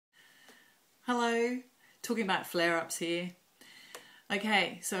Hello, talking about flare-ups here.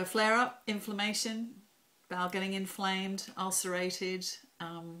 Okay, so a flare-up, inflammation, bowel getting inflamed, ulcerated.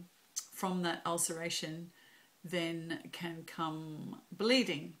 From that ulceration then can come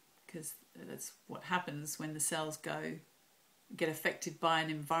bleeding, because that's what happens when the cells get affected by an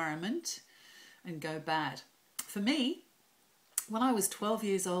environment and go bad. For me, when I was 12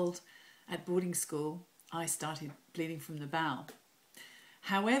 years old at boarding school, I started bleeding from the bowel.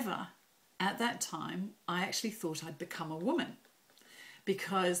 However, at that time, I actually thought I'd become a woman,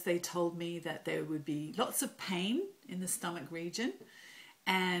 because they told me that there would be lots of pain in the stomach region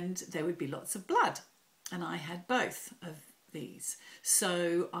and there would be lots of blood. And I had both of these.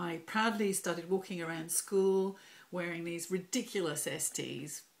 So I proudly started walking around school wearing these ridiculous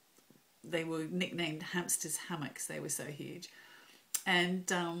STs. They were nicknamed hamsters' hammocks. They were so huge.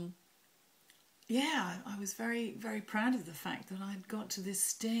 And yeah, I was very, very proud of the fact that I'd got to this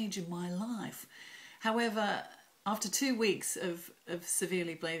stage in my life. However, after 2 weeks of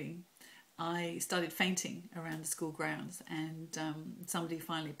severely bleeding, I started fainting around the school grounds, and somebody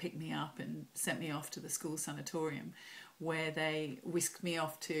finally picked me up and sent me off to the school sanatorium, where they whisked me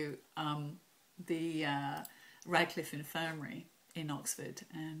off to the Radcliffe Infirmary in Oxford,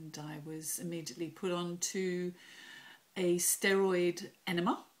 and I was immediately put on to a steroid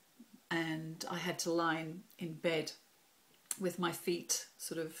enema, and I had to lie in bed with my feet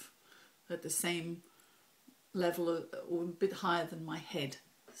sort of at the same level or a bit higher than my head.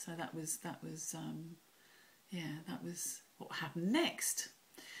 So that was what happened next.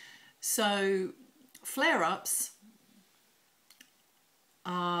 So flare-ups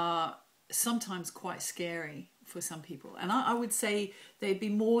are sometimes quite scary for some people, and I would say they'd be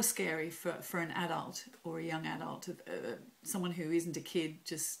more scary for an adult or a young adult, someone who isn't a kid,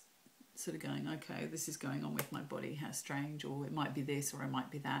 just sort of going, okay, this is going on with my body, how strange, or it might be this or it might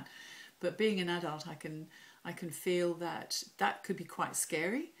be that. But being an adult, I can feel that could be quite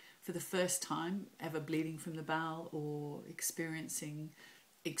scary for the first time ever bleeding from the bowel or experiencing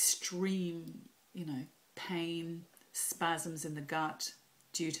extreme, pain, spasms in the gut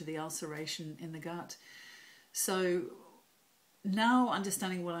due to the ulceration in the gut. So now,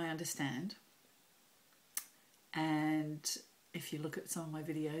 understanding what I understand, and if you look at some of my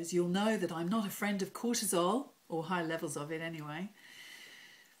videos, you'll know that I'm not a friend of cortisol, or high levels of it anyway.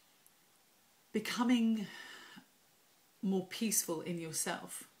 Becoming more peaceful in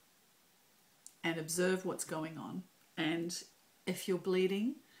yourself and observe what's going on. And if you're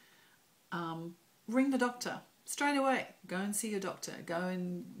bleeding, ring the doctor straight away. Go and see your doctor.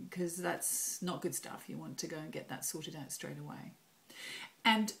 Because that's not good stuff. You want to go and get that sorted out straight away.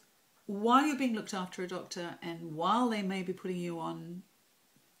 And while you're being looked after a doctor, and while they may be putting you on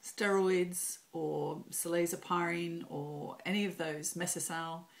steroids or salazapine or any of those,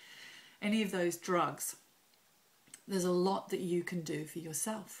 mesosal, any of those drugs, there's a lot that you can do for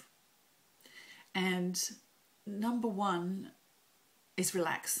yourself. And number one is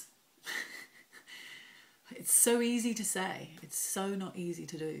relax. It's so easy to say, it's so not easy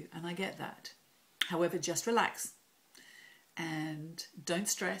to do, and I get that. However, just relax and don't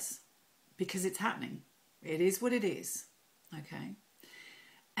stress, because it's happening. It is what it is, okay?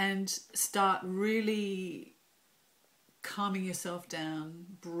 And start really calming yourself down,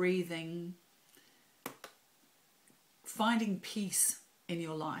 breathing, finding peace in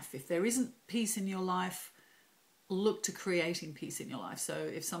your life. If there isn't peace in your life, look to creating peace in your life. So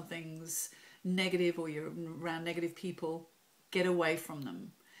if something's negative or you're around negative people, get away from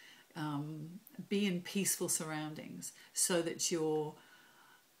them. Be in peaceful surroundings so that you're...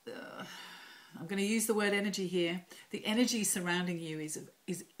 I'm going to use the word energy here. The energy surrounding you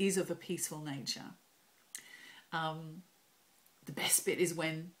is of a peaceful nature. The best bit is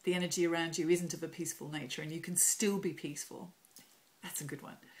when the energy around you isn't of a peaceful nature and you can still be peaceful. That's a good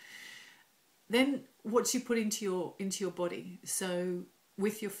one. Then what you put into your body. So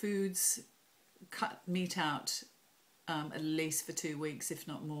with your foods, cut meat out at least for 2 weeks, if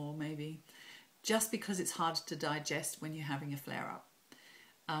not more, maybe, just because it's hard to digest when you're having a flare-up.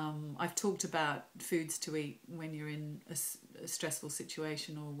 I've talked about foods to eat when you're in a stressful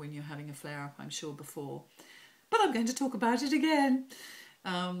situation or when you're having a flare-up, I'm sure, before. But I'm going to talk about it again.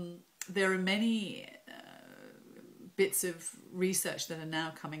 There are many bits of research that are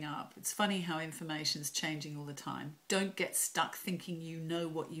now coming up. It's funny how information's changing all the time. Don't get stuck thinking you know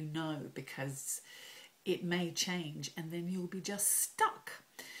what you know, because it may change and then you'll be just stuck.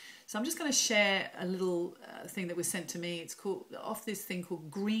 So I'm just going to share a little thing that was sent to me. It's called, off this thing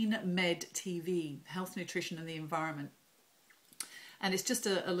called Green Med TV, Health, Nutrition and the Environment. And it's just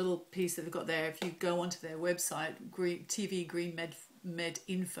a little piece that they've got there. If you go onto their website, TV Green Med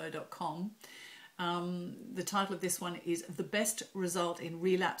PubMedInfo.com. The title of this one is The Best Result in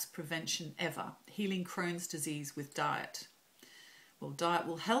Relapse Prevention Ever, Healing Crohn's Disease with Diet. Well, diet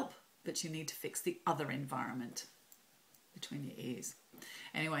will help, but you need to fix the other environment between your ears.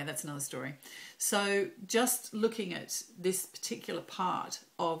 Anyway, that's another story. So just looking at this particular part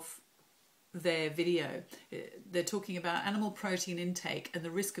of their video, they're talking about animal protein intake and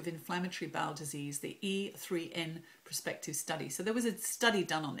the risk of inflammatory bowel disease, the E3N prospective study. So there was a study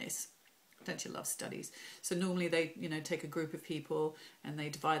done on this. Don't you love studies? So normally they, take a group of people and they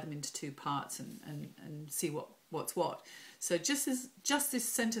divide them into two parts and see what's what. So just this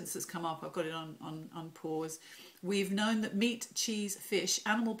sentence that's come up, I've got it on pause. We've known that meat, cheese, fish,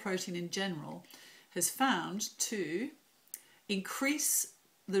 animal protein in general has found to increase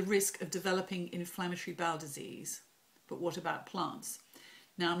the risk of developing inflammatory bowel disease. But what about plants?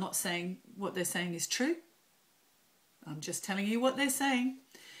 Now, I'm not saying what they're saying is true. I'm just telling you what they're saying.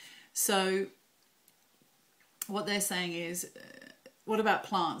 So what they're saying is, what about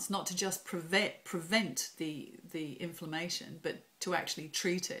plants? Not to just prevent the inflammation, but to actually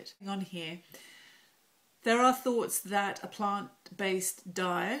treat it. On here, there are thoughts that a plant-based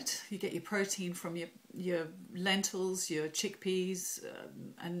diet, you get your protein from your lentils, your chickpeas,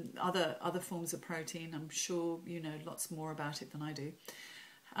 and other forms of protein. I'm sure you know lots more about it than I do.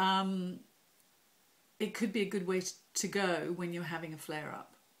 It could be a good way to go when you're having a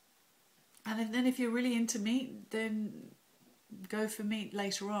flare-up. And then if you're really into meat, then go for meat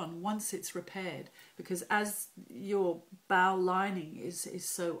later on, once it's repaired. Because as your bowel lining is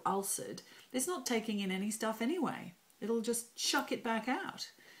so ulcered, it's not taking in any stuff anyway. It'll just chuck it back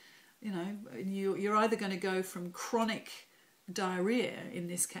out. You're either going to go from chronic diarrhea, in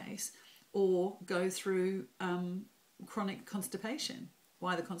this case, or go through chronic constipation.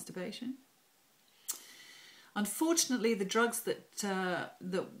 Why the constipation? Unfortunately, the drugs that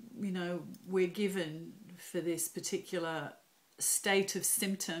we're given for this particular state of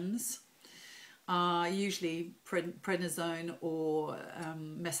symptoms are usually prednisone or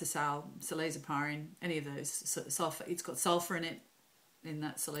mesosal, cilazoparin, any of those. Sulfur. It's got sulfur in it, in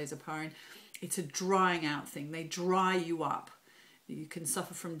that cilazoparin. It's a drying out thing. They dry you up. You can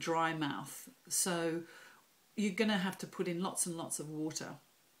suffer from dry mouth. So you're going to have to put in lots and lots of water.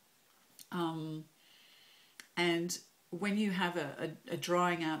 And when you have a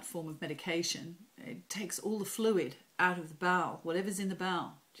drying out form of medication, it takes all the fluid out of the bowel. Whatever's in the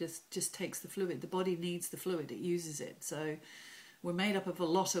bowel just takes the fluid. The body needs the fluid. It uses it. So we're made up of a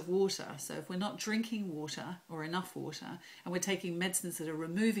lot of water. So if we're not drinking water or enough water, and we're taking medicines that are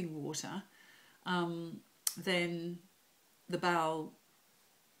removing water, then the bowel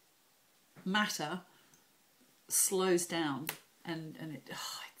matter slows down, and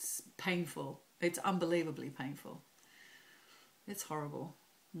it's painful. It's unbelievably painful. It's horrible.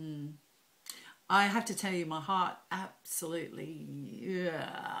 I have to tell you, my heart absolutely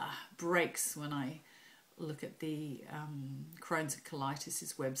breaks when I look at the Crohn's and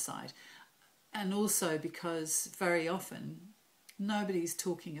Colitis' website. And also because very often nobody's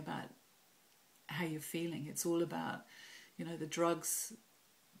talking about how you're feeling. It's all about, the drugs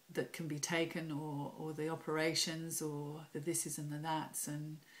that can be taken or the operations or the thises and the that's.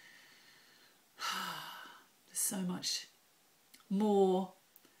 And there's so much more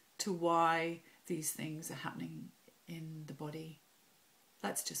to why these things are happening in the body.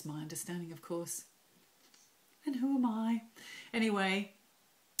 That's just my understanding, of course. And who am I? Anyway,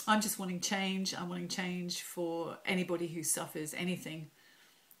 I'm just wanting change. I'm wanting change for anybody who suffers anything,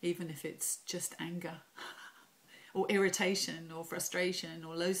 even if it's just anger or irritation or frustration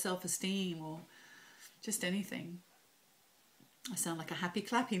or low self-esteem or just anything. I sound like a happy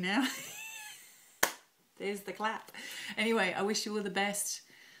clappy now. There's the clap. Anyway, I wish you all the best.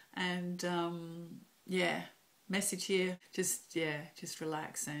 And message here. Just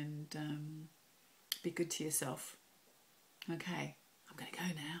relax and be good to yourself. Okay.